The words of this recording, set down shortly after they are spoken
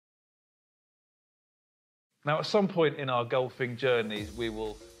Now, at some point in our golfing journeys, we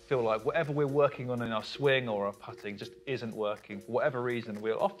will feel like whatever we're working on in our swing or our putting just isn't working. For whatever reason,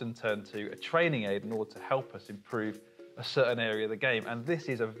 we'll often turn to a training aid in order to help us improve a certain area of the game. And this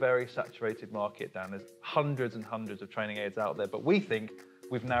is a very saturated market, Dan. There's hundreds and hundreds of training aids out there, but we think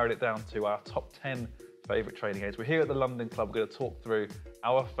we've narrowed it down to our top 10 favourite training aids. We're here at the London Club. We're going to talk through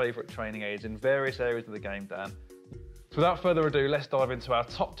our favourite training aids in various areas of the game, Dan. So without further ado, let's dive into our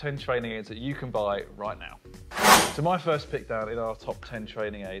top 10 training aids that you can buy right now. So my first pick down in our top 10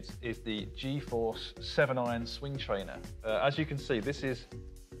 training aids is the G-Force 7-iron swing trainer. As you can see,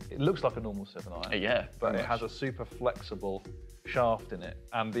 it looks like a normal 7-iron, yeah, but it has a super flexible shaft in it.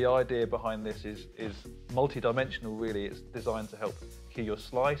 And the idea behind this is multi-dimensional, really. It's designed to help cue your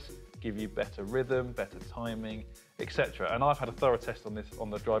slice, give you better rhythm, better timing, etc. And I've had a thorough test on this on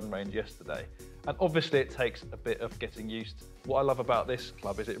the driving range yesterday. And obviously it takes a bit of getting used. What I love about this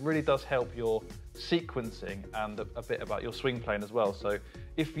club is it really does help your sequencing and a bit about your swing playing as well. So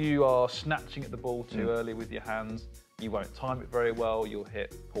if you are snatching at the ball too early with your hands, you won't time it very well, you'll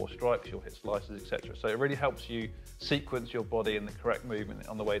hit poor strikes, you'll hit slices, etc. So it really helps you sequence your body in the correct movement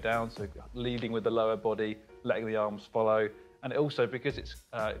on the way down. So leading with the lower body, letting the arms follow. And it also, because it's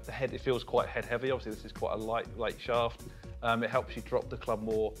the head, it feels quite head heavy. Obviously, this is quite a light shaft. It helps you drop the club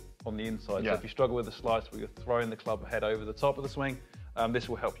more on the inside. Yeah. So if you struggle with the slice where you're throwing the club head over the top of the swing, this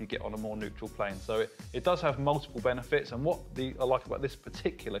will help you get on a more neutral plane. So it does have multiple benefits. And what I like about this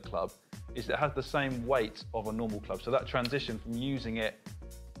particular club is it has the same weight of a normal club. So that transition from using it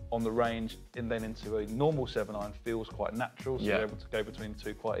on the range and then into a normal 7-iron feels quite natural, so you're able to go between the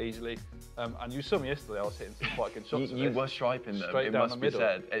two quite easily. And you saw me yesterday, I was hitting some quite good shots. You were striping them, straight it down must the be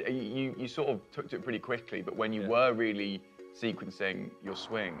said. You sort of took to it pretty quickly, but when you were really sequencing your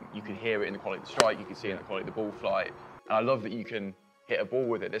swing, you could hear it in the quality of the strike, you could see it in the quality of the ball flight. And I love that you can hit a ball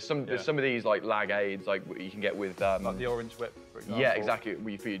with it. There's some of these like lag aids like you can get with like the Orange Whip, for example. Yeah, exactly.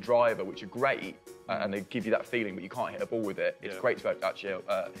 For your driver, which are great, and they give you that feeling, but you can't hit a ball with it. It's great to actually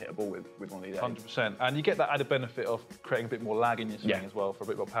hit a ball with one of these. 100%, and you get that added benefit of creating a bit more lag in your swing as well for a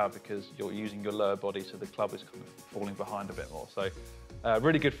bit more power because you're using your lower body, so the club is kind of falling behind a bit more. So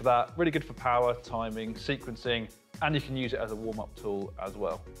really good for that. Really good for power, timing, sequencing. And you can use it as a warm-up tool as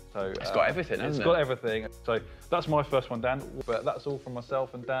well. So it's got everything, hasn't it? It's got everything. So that's my first one, Dan. But that's all from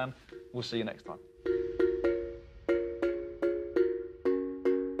myself and Dan. We'll see you next time.